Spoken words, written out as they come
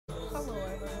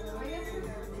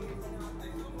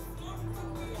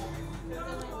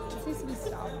This needs to be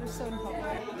stopped. We're so in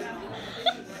public.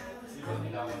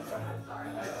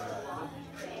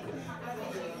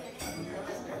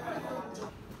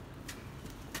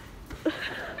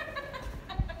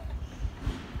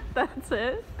 That's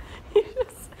it. You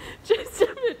just a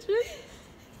picture.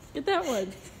 Get that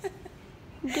one.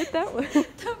 Get that one.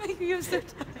 Don't make me so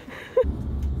tired.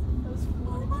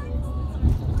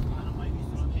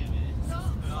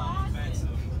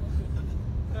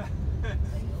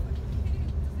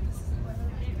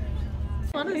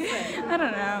 What is it? I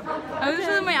don't know. I was just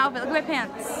showing my outfit. Look at my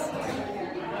pants.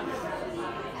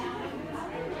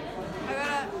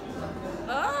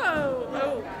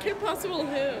 Oh, Kim Possible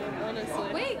who,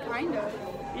 honestly. Wait, kind of.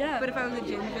 Yeah. But if I was a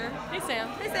ginger. Hey, Sam.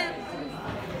 Hey, Sam.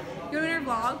 You want to do your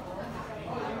vlog?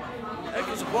 Hey,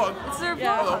 it's a vlog. It's their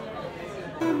Yeah. vlog.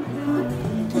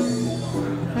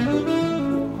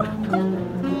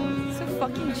 So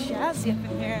fucking jazzy up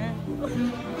in here.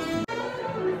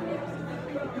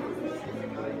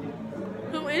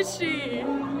 Who is she?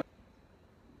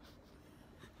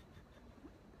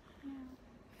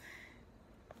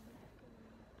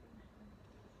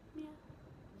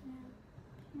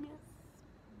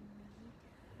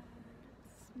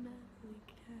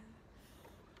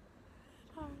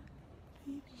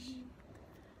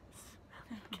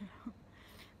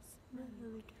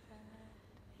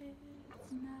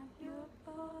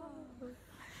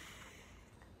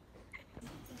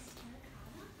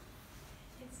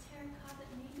 It's terracotta,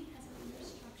 maybe has a weird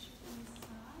structure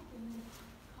inside, and then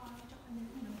carved on it,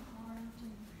 carved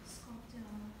and sculpted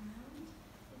all around.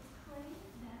 It's clay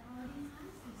that already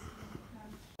has this.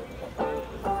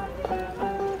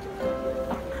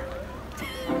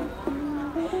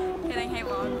 Kidding, hey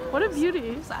vlog. What a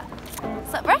beauty. What's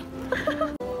up, bro?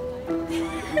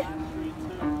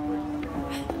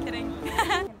 Kidding.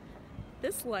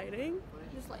 This lighting.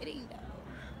 Just lighting down.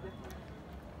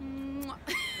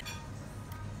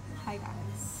 Hi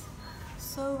guys.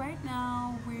 So right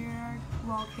now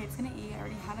well, Kate's gonna eat. I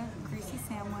already had a greasy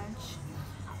sandwich.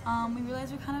 We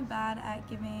realized we're kind of bad at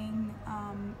giving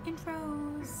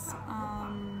intros,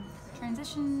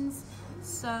 transitions.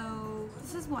 So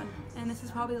this is one, and this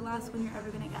is probably the last one you're ever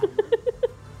gonna get.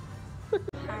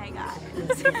 Hi guys.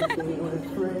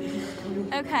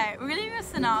 Okay, we're gonna do a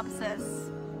synopsis. Is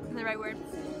that the right word?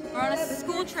 We're on a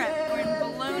school trip. We're in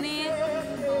Bologna.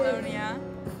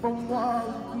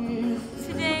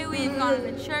 Today we've gone on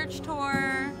a church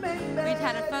tour. We've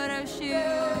had a photo shoot.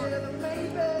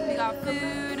 We got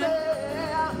food.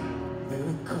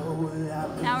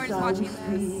 Now we're just watching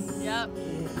this. Yep.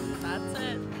 That's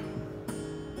it.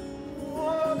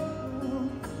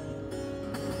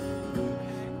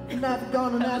 That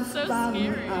was so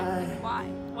scary. Why?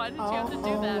 Why did you have to do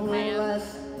that, man?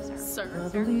 Sir.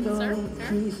 Sir. Sir. Sir.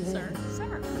 Sir.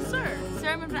 Sir. Sir,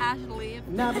 I'm gonna ask you to leave.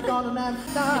 Can you not lie?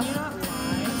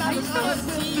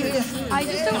 I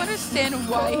just don't understand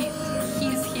why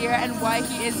he's here and why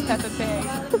he is Peppa Pig.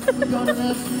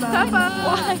 Peppa!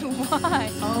 Why?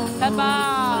 Peppa!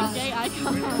 My gay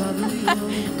icon.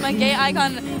 My gay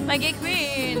icon, my gay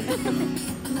queen.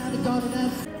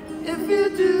 If you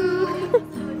do,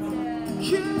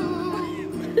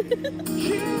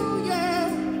 yeah.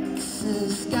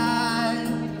 Since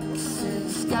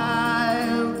sky,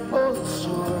 both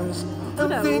shores.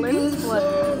 What a lens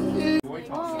flare.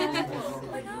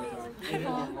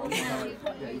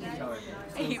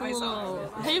 I hate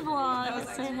myself. Hey vlog,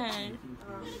 say hey.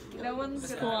 No one's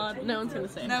Squad. No one's gonna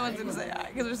say No one's gonna say hi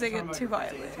because we're saying it too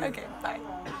quietly. Okay, bye.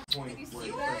 Wait,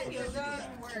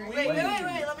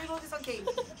 let me hold this on Kate.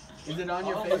 Is it on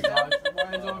your face, dog?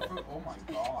 Mine's on for, oh my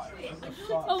god. What the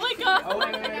fuck? Oh my god. Oh,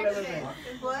 wait.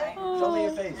 What? Show me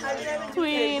your face.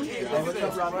 Queen. Hey, what's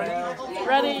up, Raphael?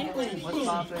 Ready? What's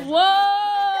poppin'?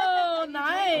 Whoa,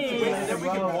 nice. Then we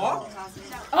can walk?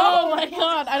 Oh my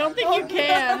god, I don't think you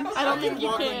can. I don't think you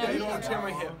You can. don't tear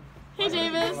my hip. Hey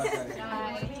Davis.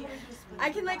 I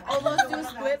can like almost do a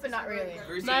split, but not really.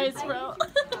 Nice, bro.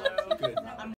 Good.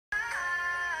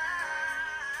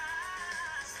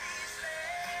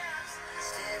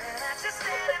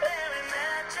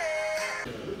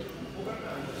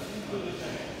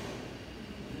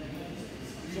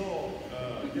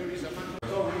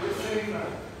 So with the same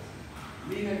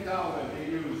linen towel they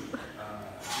use to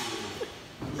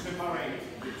separate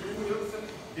the two wheels,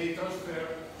 they transfer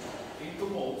into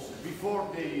molds before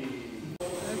they...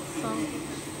 Salt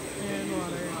and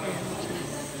water and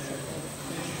cheese.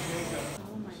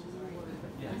 Oh my lord.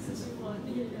 Does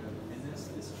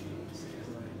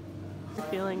it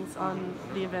feel feelings on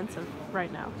the events of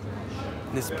right now?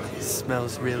 This place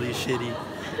smells really shitty,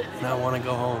 and I want to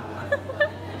go home.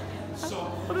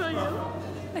 What about you?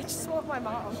 I just want my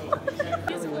mom.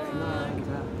 Please vlog.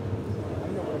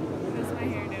 What's my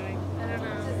hair doing? I don't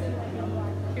know.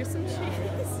 Here's some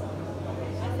cheese.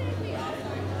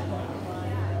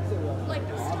 Like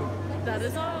this. That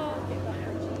is all.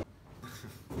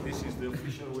 This is the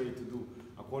official way to do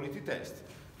a quality test.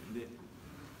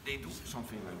 They do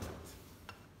something like that.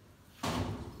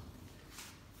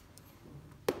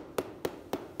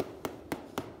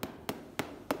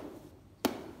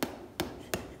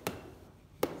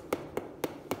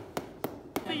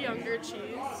 The younger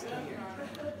cheese.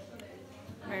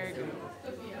 Very good.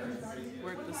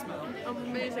 Worth the smell.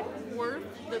 Amazing. Worth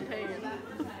the pain.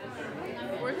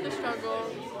 Worth the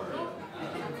struggle.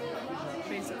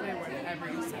 Basically worth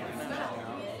every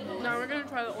second. Now we're gonna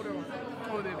try the older one.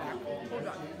 We'll be back. Hold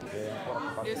on.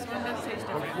 This one does taste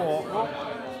different. Fuoco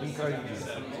incredibile.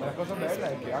 Ma la cosa bella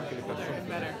è che anche le persone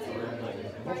Better.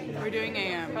 We're doing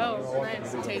a Oh,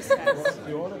 nice. taste test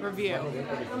review.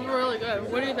 Really good.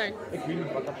 What do you think? e quindi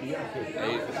fa capire che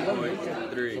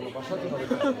finalmente sono passati una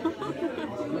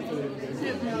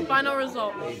Final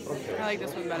result. I like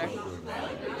this one better.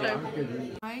 Okay.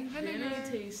 Trying vinegar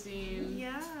tasting.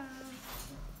 Yeah.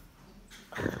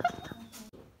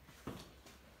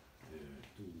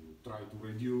 To try to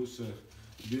reduce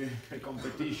the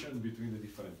competition between the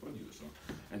different producers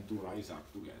and to rise up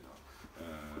together.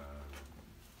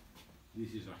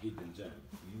 This is a hidden gem.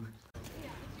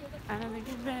 I don't think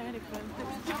it's ready for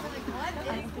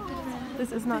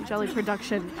this is not jelly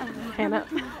production, Hannah.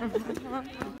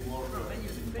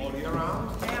 All year round.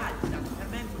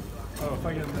 Oh,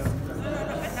 fai il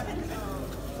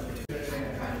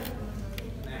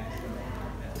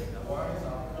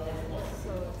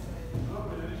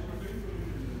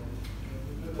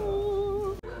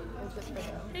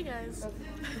Hey guys.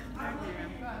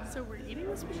 So we're eating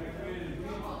this fish,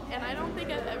 and I don't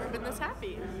think I've ever been this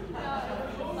happy.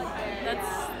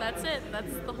 That's it.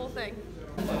 That's the whole thing.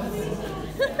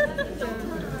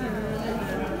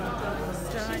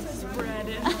 Start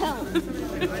spreading.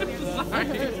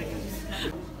 Sorry.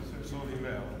 Solo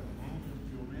d'inverno.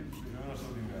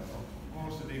 Solo d'inverno. Of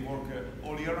course, they work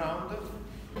all year round.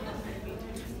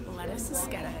 Lettuce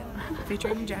escada,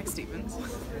 featuring Jack Stevens.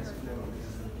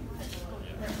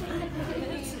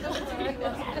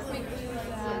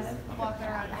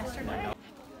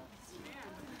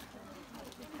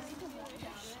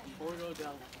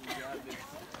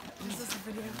 This is a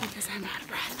video because I'm out of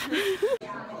breath.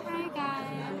 Hi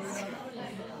guys.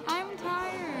 I'm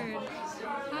tired.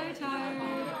 I'm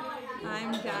tired.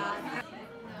 I'm done.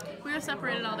 We were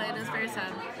separated all day, and it's very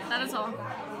sad. That is all.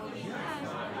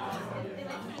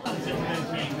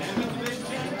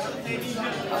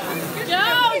 Yo,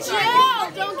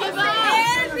 chill! Don't give up!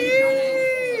 Andy!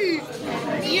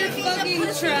 You're fucking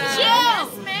trash. Chill,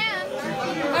 man!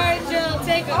 Alright, Jill,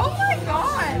 take a. Oh my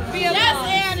god! Yes,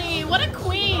 Annie! What a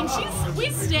queen! We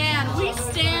stand! We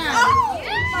stand! Oh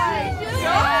my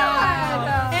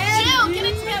god! Jill, get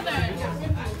it together!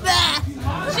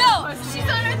 Jill! She's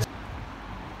on her.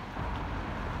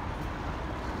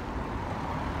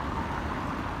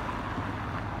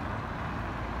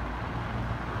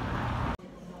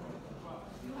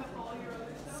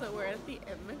 So we're at the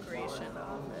immigration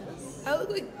office. I look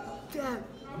like that.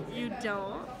 You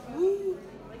don't?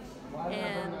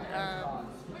 And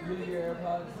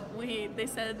they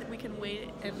said that we can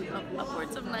wait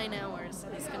upwards of 9 hours.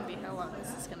 It's gonna be how long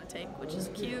this is gonna take, which is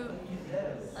cute.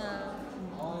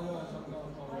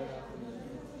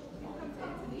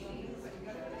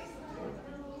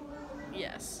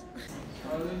 Yes.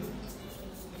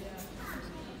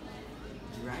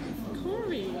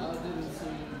 Corey.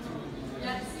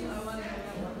 Yes.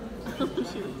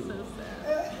 She was so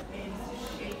sad.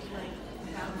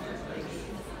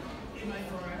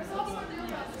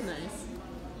 Nice.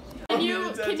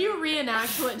 Can you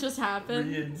reenact what just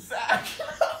happened?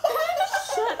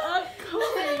 Shut up,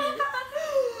 Corey.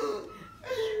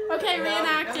 Okay,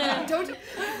 reenact it.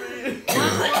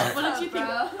 What did you think?